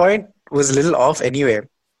turning point was a little off anyway.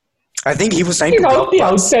 I think he was trying to block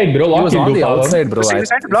pass. Outside, bro. He was on the outside, bro. He was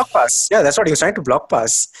trying to block pass. Yeah, that's what he was trying to block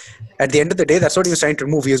pass. At the end of the day, that's what he was trying to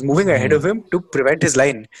move. He was moving ahead of him to prevent his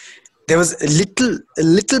line. There was a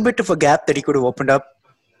little bit of a gap that he could have opened up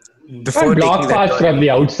before block pass from the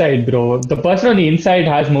outside, bro. The person on the inside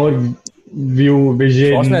has more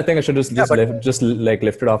vision. Schwartzman, I think I should just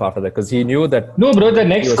lift it off after that because he knew that. No, bro. The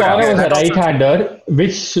next corner was a right-hander,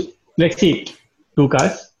 which let's see, two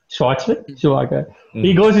cars. Schwartzman, Schumacher.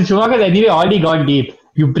 He goes in Schumacher anyway, already gone deep.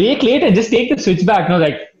 You brake late and just take the switch back. No,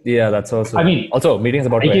 like. Yeah, that's also. I mean, also meeting's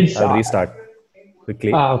about to end. I'll restart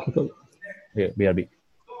quickly. Okay, cool. Yeah, BRB.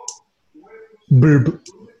 Burb.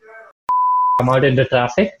 Come out in the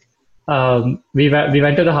traffic. We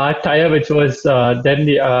went to the hard tire, which was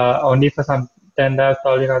then only for some 10 laps.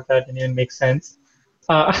 Probably not that didn't even make sense.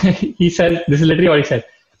 He said, this is literally what he said.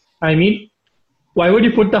 I mean, why would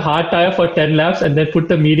you put the hard tire for 10 laps and then put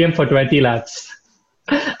the medium for 20 laps?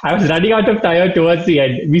 I was running out of tire towards the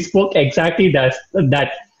end. We spoke exactly that.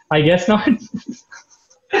 I guess not.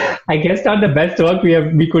 I guess not the best work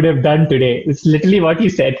we could have done today. It's literally what he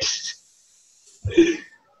said.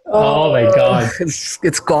 Oh my god!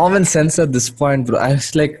 It's common sense at this point, bro. I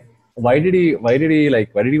was like, why did he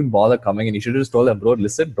even bother coming in? He should have just told them, bro,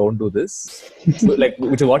 listen, don't do this. So,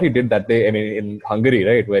 which is what he did that day. I mean, in Hungary,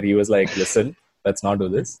 right, where he was like, listen, let's not do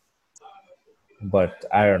this. But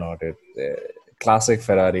I don't know, dude. Classic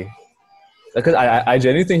Ferrari. Because I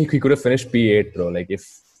genuinely think he could have finished P8, bro. Like if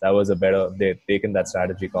that was they'd taken that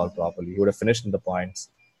strategy call properly, he would have finished in the points.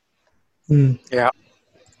 Yeah,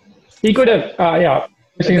 he could have. Yeah.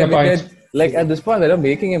 Like at this point, they're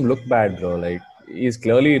making him look bad, bro. Like he's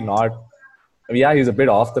clearly not. I mean, yeah, he's a bit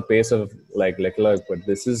off the pace of like Leclerc, but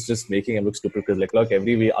this is just making him look stupid because Leclerc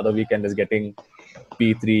every other weekend is getting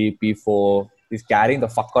P3, P4. He's carrying the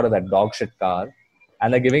fuck out of that dog shit car,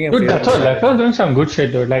 and they're giving him. Dude, that's all. Leclerc's doing some good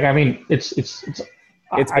shit, dude. Like I mean, it's he's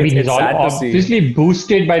obviously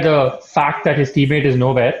boosted by the fact that his teammate is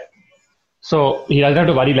nowhere, so he doesn't have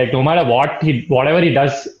to worry. Like no matter whatever he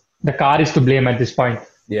does, the car is to blame at this point.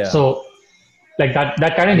 Yeah. So, like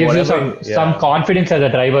that kind of gives you some confidence as a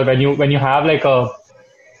driver when you have like a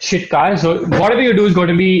shit car. So whatever you do is going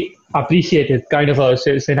to be appreciated, kind of a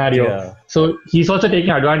scenario. Yeah. So he's also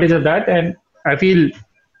taking advantage of that, and I feel.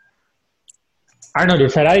 I don't know,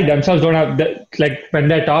 dude. Ferrari themselves don't have when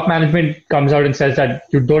their top management comes out and says that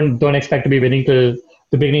you don't expect to be winning till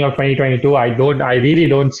the beginning of 2022. I really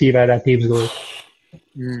don't see where that team's going.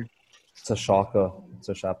 It's a shocker. It's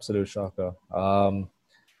an absolute shocker.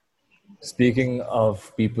 Speaking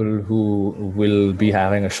of people who will be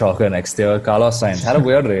having a shocker next year, Carlos Sainz had a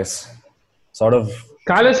weird race. Carlos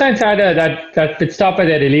Sainz had that pit stop where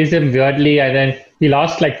they released him weirdly, and then he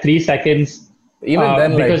lost like 3 seconds. Even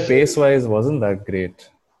then, pace-wise, wasn't that great.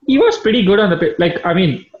 He was pretty good on the pit. Like, I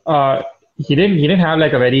mean, he didn't have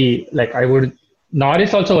like a very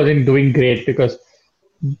Norris also wasn't doing great because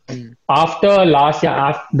after last year,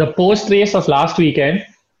 after the post race of last weekend,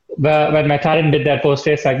 when McLaren did their post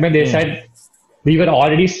race segment, they said we were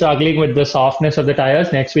already struggling with the softness of the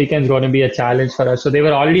tires. Next weekend is going to be a challenge for us. So they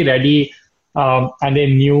were already ready, and they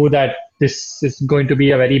knew that this is going to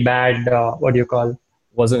be a very bad, Wasn't going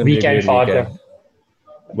to be a weekend great for weekend. them.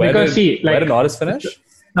 Where Because where did Norris finish?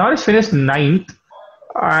 Norris finished 9th,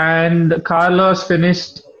 and Carlos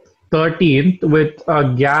finished 13th with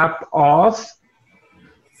a gap of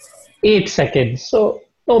 8 seconds. So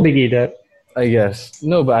no biggie there. I guess.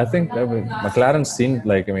 No, but I think McLaren seemed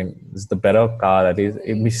like, I mean, it's the better car. At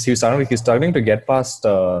least he's starting to get past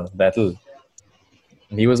Vettel.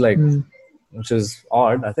 He was like, which is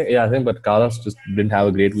odd. I think, but Carlos just didn't have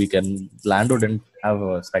a great weekend. Lando didn't have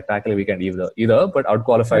a spectacular weekend either, but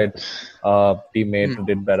outqualified teammate who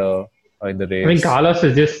did better in the race. I mean, Carlos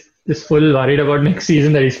is just full worried about next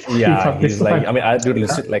season that he's he's like, I mean, dude,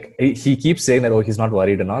 listen, like he keeps saying that, oh, he's not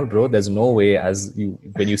worried and all, bro. There's no way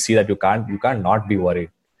when you see that you can't not be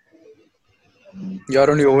worried.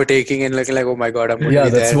 You're only overtaking and looking like, oh my god, I'm going to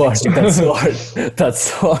be that's there.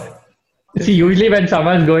 That's what. See, usually when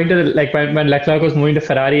someone's going to when Leclerc was moving to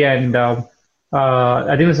Ferrari, and I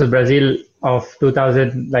think this was Brazil of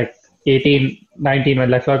 2018, 19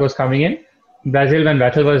 when Leclerc was coming in. Brazil, when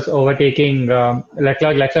Vettel was overtaking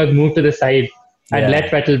Leclerc moved to the side and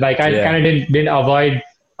let Vettel by. Kind of didn't avoid,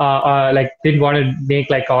 didn't want to make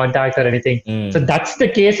contact or anything. So that's the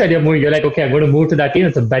case that you're moving. You're like, okay, I'm going to move to that team.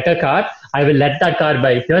 It's a better car. I will let that car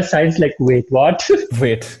by. Your side's like, wait, what?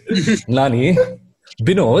 Wait, Nani?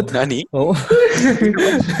 Binod? Nani? Oh.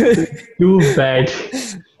 Too bad.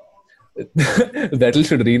 Vettel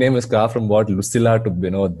should rename his car from Lucilla to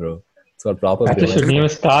Binod, bro. It's got proper Vettel should name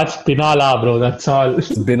his car Spinala, bro. That's all.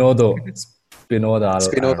 Spinodo.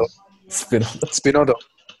 Spinodo.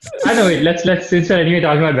 I know. Let's since we're anyway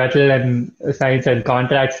talking about Vettel and Sainz and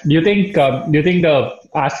contracts. Do you think the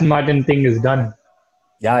Aston Martin thing is done?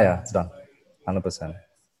 Yeah, it's done. 100%.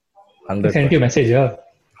 I sent you a message, yeah.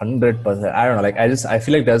 100%. I don't know. I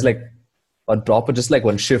feel like there's a proper, just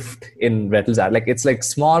one shift in Vettel's ad. It's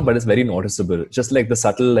small, but it's very noticeable. Just the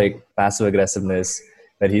subtle passive aggressiveness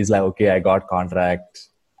that he's like, okay, I got contract.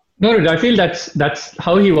 No, I feel that's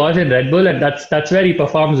how he was in Red Bull, and that's where he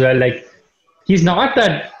performs well. He's not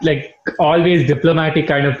that always diplomatic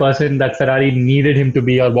kind of person that Ferrari needed him to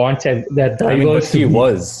be or wants that drivers. I mean, but he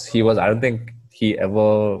was. I don't think he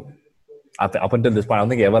ever. Up until this point, I don't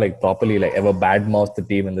think he ever properly ever badmouthed the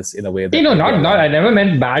team in a way that. Not. I never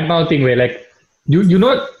meant bad mouthing way.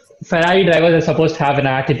 Ferrari drivers are supposed to have an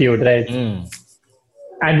attitude, right?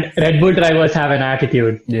 And Red Bull drivers have an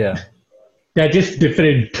attitude. Yeah. They're just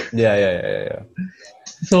different. Yeah.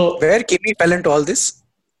 So where Kimi fell into all this?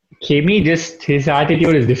 Kimi his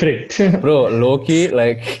attitude is different. Bro, low-key,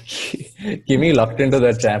 Kimi locked into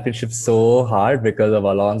that championship so hard because of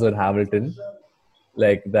Alonso and Hamilton.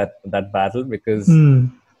 That battle, because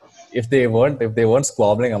if they weren't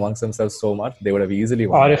squabbling amongst themselves so much, they would have easily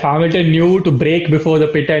won. Or if Hamilton knew to brake before the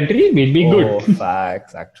pit entry, we'd be good.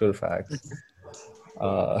 Facts, actual facts.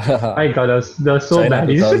 My God, they're so China bad.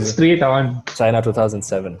 He's just straight on. China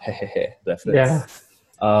 2007, reference. Yeah.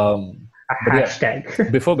 Hashtag. Yeah,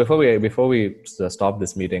 before we stop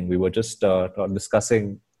this meeting, we were just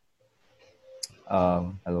discussing.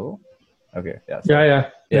 Hello. Okay. Yeah.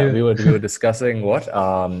 Yeah. We were discussing what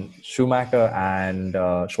Schumacher and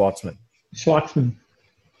Schwartzman.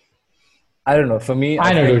 I don't know. For me,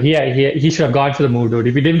 I know, dude. He should have gone for the move, dude.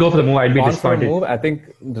 If he didn't go for the move, I'd be disappointed. Move, I think.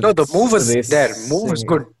 The move was there. Move was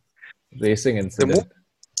good. Racing incident. The move,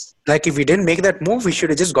 if we didn't make that move, we should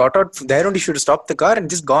have just got out there and he should have stopped the car and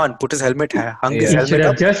just gone. Put his helmet, hung his helmet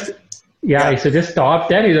up. He should just stop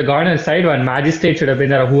there. He would have gone on the side. One magistrate should have been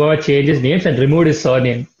there. Whoever changed his names and removed his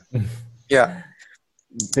surname. Yeah.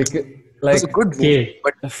 It was a good move.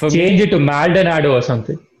 But change it to Maldonado or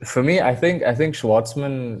something. For me, I think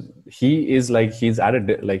Schwartzman, he's at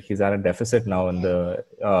a deficit now in the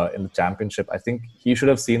championship. I think he should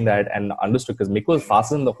have seen that and understood, because Mick was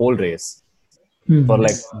faster than the whole race. For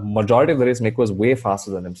majority of the race, Mick was way faster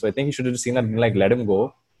than him. So I think he should have seen that, let him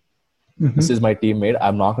go. This is my teammate.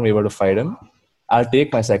 I'm not going to be able to fight him. I'll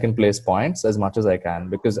take my second place points as much as I can,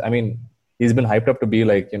 because I mean, he's been hyped up to be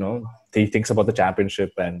he thinks about the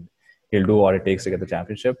championship and he'll do what it takes to get the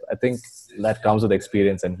championship. I think that comes with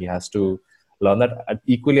experience and he has to learn that.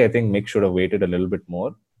 Equally, I think Mick should have waited a little bit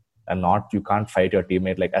more and you can't fight your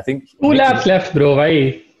teammate. I think 2 laps left, bro.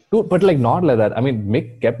 Why? But not like that. I mean,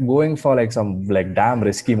 Mick kept going for some damn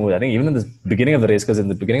risky move. I think even in the beginning of the race, because in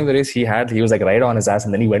the beginning of the race he was right on his ass,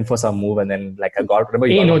 and then he went for some move, and then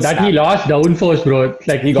he lost downforce, bro.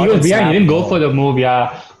 He was behind. He didn't go for the move.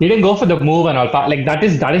 Yeah, he didn't go for the move and all. That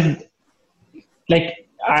is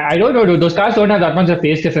I don't know, dude. Those cars don't have that much of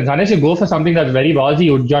pace difference. Unless you go for something that's very ballsy,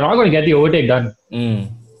 you're not going to get the overtake done.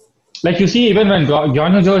 Like you see, even when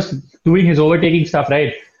John is doing his overtaking stuff,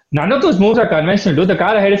 right? None of those moves are conventional, dude. The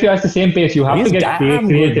car ahead of you has the same pace. You have He's to get damn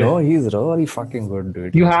creative. good, no? He's really fucking good,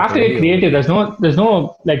 dude. You have to get creative. There's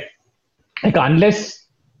no like unless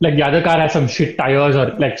like the other car has some shit tires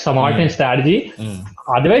or like some alternate strategy.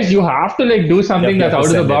 Otherwise, you have to like do something that's out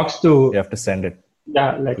of the box to. You have to send it.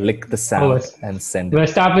 Yeah, like Lick the sound and send it.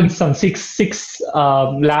 Verstappen some six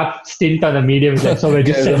lap stint on the medium, so we're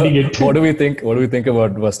just sending it. What do we think? What do we think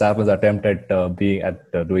about Verstappen's attempt at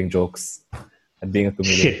doing jokes, at being a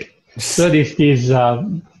comedian? Shit. So these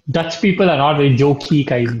Dutch people are not very jokey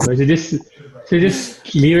kind. So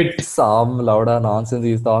just leave it. Some louder nonsense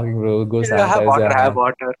he's talking, bro. Go Have sanitize.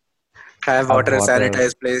 water. Have water and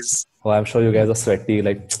sanitize, please. Oh, I'm sure you guys are sweaty.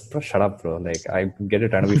 Like, bro, shut up, bro. Like, I get it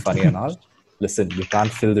trying to be funny and all. Listen, you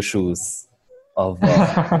can't fill the shoes of what?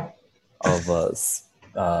 Fuck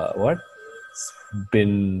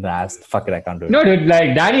it, I can't do it. No, dude.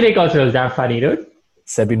 Like Danny Rick also was damn funny, dude.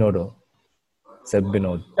 Spinodo.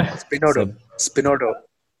 Spinodo.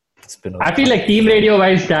 I feel like team radio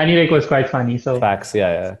wise, Danny Rick was quite funny. So facts,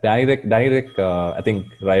 yeah. Danny Rick. I think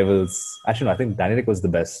rivals. Actually, no. I think Danny Rick was the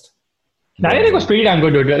best. Danny Rick was pretty damn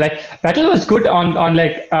good, dude. Like Vettel was good on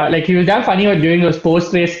like he was damn funny about doing those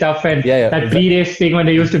post race stuff and that pre-race thing when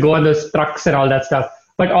they used to go on those trucks and all that stuff.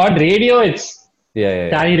 But on radio, it's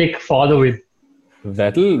Danny Rick for the win.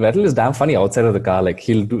 Vettel is damn funny outside of the car. Like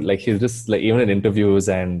he'll just like even in interviews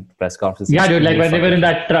and press conferences. Yeah, dude. Like when they were in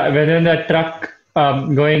that truck.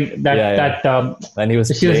 Going when he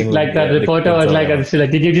was she was like the reporter was like,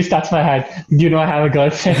 did you just touch my hand? Do you know I have a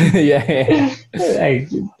girlfriend? yeah. Like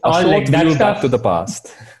all like that stuff to the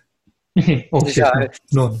past. Oh shit. Yeah.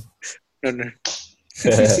 No.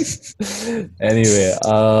 Anyway,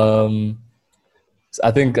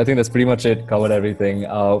 I think that's pretty much it. Covered everything.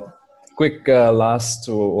 Quick last.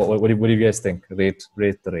 What do you guys think? Rate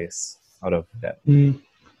the race out of 10.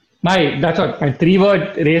 My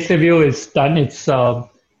 3-word race review is done. It's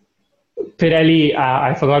Pirelli.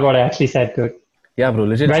 I forgot what I actually said, dude. Yeah, bro.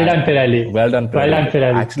 Legit. Well done, Pirelli. Well done,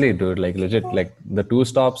 Pirelli. Actually, dude, like legit, like the 2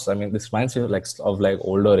 stops. I mean, this reminds me of like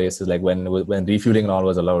older races, like when refueling and all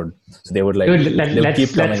was allowed. So they would like. Dude,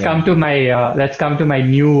 let's come to my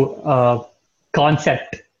new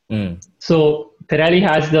concept. So Pirelli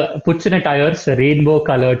puts in a tire, a rainbow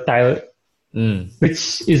colored tire,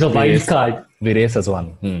 which is a wild card. We race as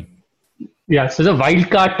one. Yeah, so it's a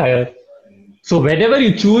wildcard tire. So whenever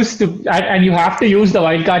you choose to, and you have to use the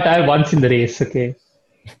wildcard tire once in the race, okay?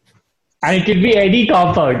 And it can be any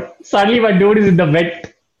compound. Suddenly one dude is in the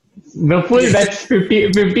wet, the full wets,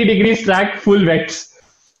 50 degrees track, full wets.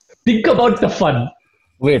 Think about the fun.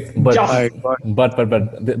 Wait, but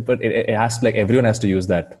it has to, like everyone has to use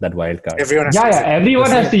that wildcard.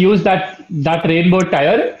 Everyone has to use that rainbow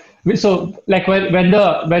tire. So like when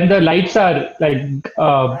the lights are like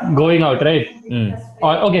going out, right?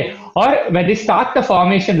 Or when they start the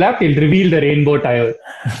formation lap, they'll reveal the rainbow tire.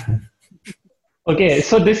 Okay,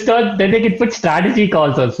 so then they can put strategy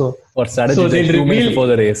calls also. Or strategy so they'll 2 minutes before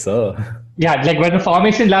the race. Yeah, like when the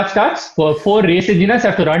formation lap starts, 4 race engineers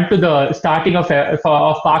have to run to the starting of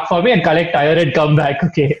park for me and collect tire and come back.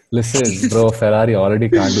 Okay. Listen, bro, Ferrari already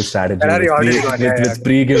can't do strategy. With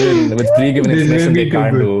pre-given information they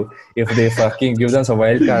can't do. If they fucking give them some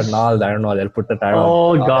wild card and all, I don't know, they'll put the tire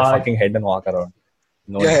on their fucking head and walk around.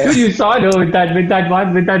 Dude, you saw with that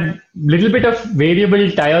little bit of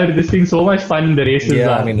variable tire, this thing's so much fun in the races.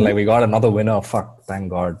 Yeah, I mean, like we got another winner. Fuck, thank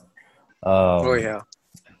God.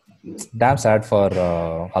 Damn sad for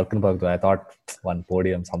Hulkenberg though. I thought one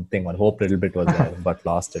podium, one hope little bit was there, but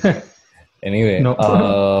lost it. Anyway,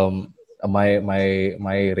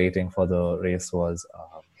 my rating for the race was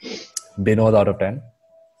Binod out of 10.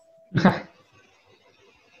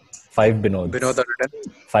 5 Binods. Binod out of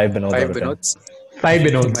 10. 5 Binods. 5 Binods. 5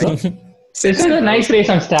 Binods. This is a nice race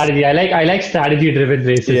on strategy. I like strategy driven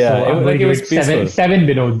races. Yeah, so I'm going to give it 7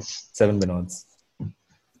 Binods. 7 Binods.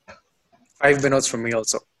 5 Binods from me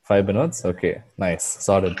also. 5 Binods? Okay, nice.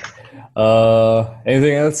 Sorted.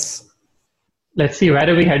 Anything else? Let's see, where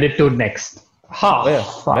are we headed to next? Where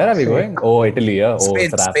are we going? Oh, Italy, yeah.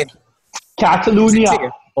 Spain.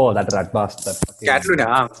 Catalonia. Oh, that rat bastard.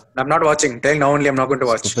 Catalonia. I'm not watching. Till now only I'm not going to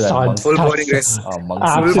watch. Full boring race. Full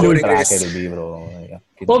boring race. Bro. Yeah.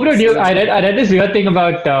 Oh, bro, I read this weird thing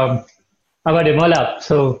about Imola.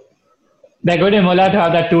 So they're going to Imola to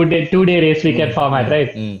have that two-day race weekend format,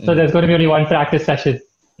 right? So there's going to be only one practice session.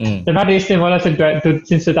 They're not raced in Imola since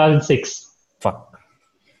 2006. Fuck.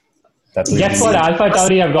 Guess what Alpha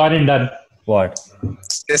Tauri have gone and done? What?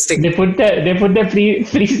 Testing. They put the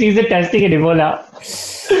pre-season testing in Imola.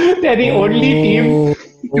 They're the only team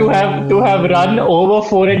to have run over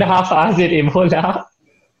 4.5 hours in Imola.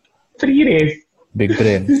 Pre-race. Big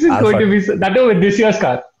brain. This is going to be that too with this year's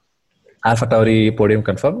car. Alpha Tauri podium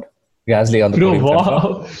confirmed. Gasly on the Bro, podium confirmed.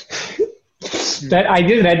 wow. That I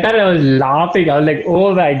just read that and I was laughing. I was like,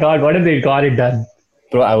 oh my god, what have they got it done?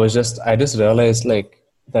 Bro, I just realized like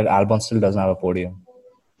that Albon still doesn't have a podium.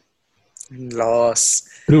 Loss.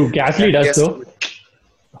 True, Gasly does Yes. so.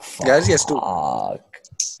 Guys, yes, two. Fuck.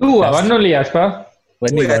 Two, one only, Aspa.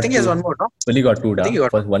 When Wait, I got think he has two. one more, no? When he got two, think he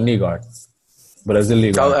got- First one he got. Brazil he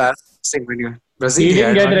Oh, got. Brazil. He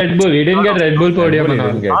didn't had get one. Red Bull. He didn't get Red Bull podium. He and all.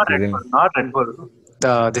 didn't get. He didn't. Not Red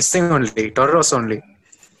Bull. This thing only. Toro Rosso only.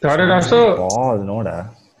 Toro Rosso, Oh, no, da.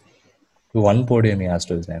 One podium he has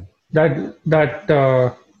to his name.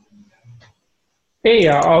 Hey,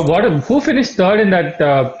 who finished third in that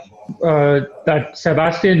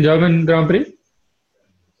Sebastian German Grand Prix?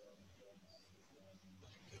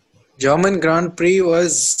 German Grand Prix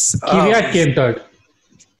was... Kvyat came third.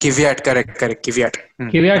 Kvyat, correct. Kvyat.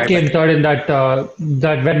 Kvyat came third in that when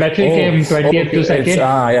Vettel came 20th to second.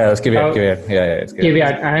 Yeah, it was Kvyat. Uh, Kvyat. Yeah, it's Kvyat.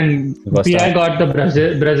 Kvyat and was Pierre that. got the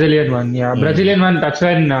Brazilian one. Yeah, Brazilian one. That's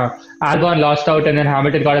when Albon lost out, and then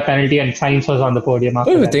Hamilton got a penalty, and Sainz was on the podium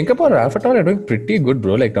after If you that. think about it, AlphaTauri are doing pretty good,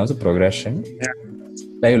 bro, like in terms of progression. Yeah.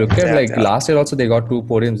 Like, look at, Yeah. last year also they got 2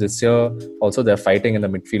 podiums. This year also they're fighting in the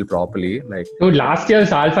midfield properly. Like, Dude, last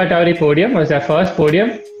year's Alpha Tauri podium was their first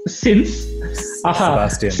podium since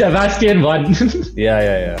Sebastian won.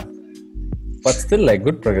 yeah. But still, like,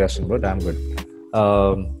 good progression, bro. Damn good.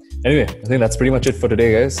 Anyway, I think that's pretty much it for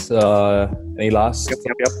today, guys. Any last? Yep.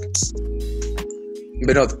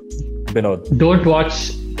 Binod. Binod. Don't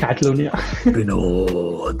watch Catalonia.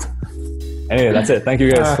 Binod. Anyway, that's it. Thank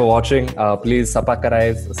you guys for watching. Please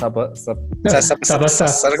subscribe. Subscribe.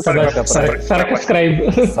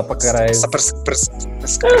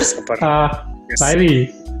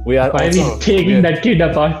 Finally, We are also taking that kid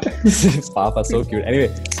apart. Papa, so cute. Anyway,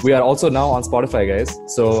 we are also now on Spotify, guys.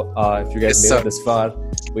 So if you guys made it this far,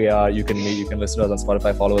 you can listen to us on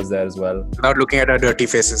Spotify. Follow us there as well. Without looking at our dirty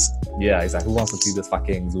faces. Yeah, exactly. Who wants to see this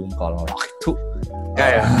fucking Zoom call?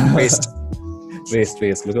 Yeah. Waste. Waste.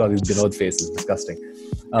 Look at all these Binod faces. Disgusting.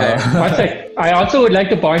 One sec. I also would like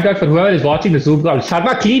to point out for whoever is watching the Zoom call,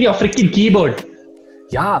 Sharma, clean your freaking keyboard.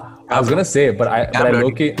 Yeah, I was gonna say, but I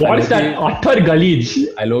low-key... What is that utter gullige?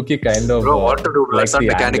 I low-key kind of... Bro, what to do? Like It's not the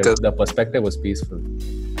mechanical. angle. The perspective was peaceful.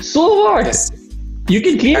 So what? Yes. You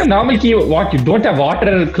can clean a normal keyboard. What? You don't have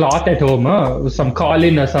water cloth at home, huh? Some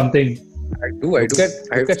call-in or something. I do. Look at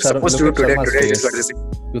I'm Sharma- supposed to look do at today. Sharma's Today I face. just got this.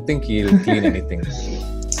 You think he'll clean anything?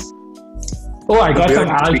 Oh, I got some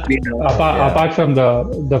Beard to be clean. apart from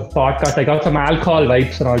the podcast, I got some alcohol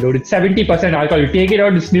vibes and all, dude. It's 70% alcohol. You take it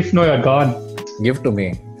out and sniff, no, you're gone. Give to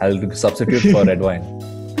me. I'll substitute for red wine.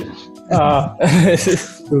 So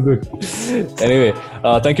good. Anyway,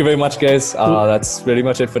 thank you very much, guys. That's pretty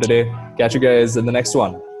much it for today. Catch you guys in the next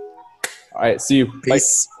one. All right, see you. Bye.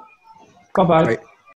 Peace. Bye-bye. Bye.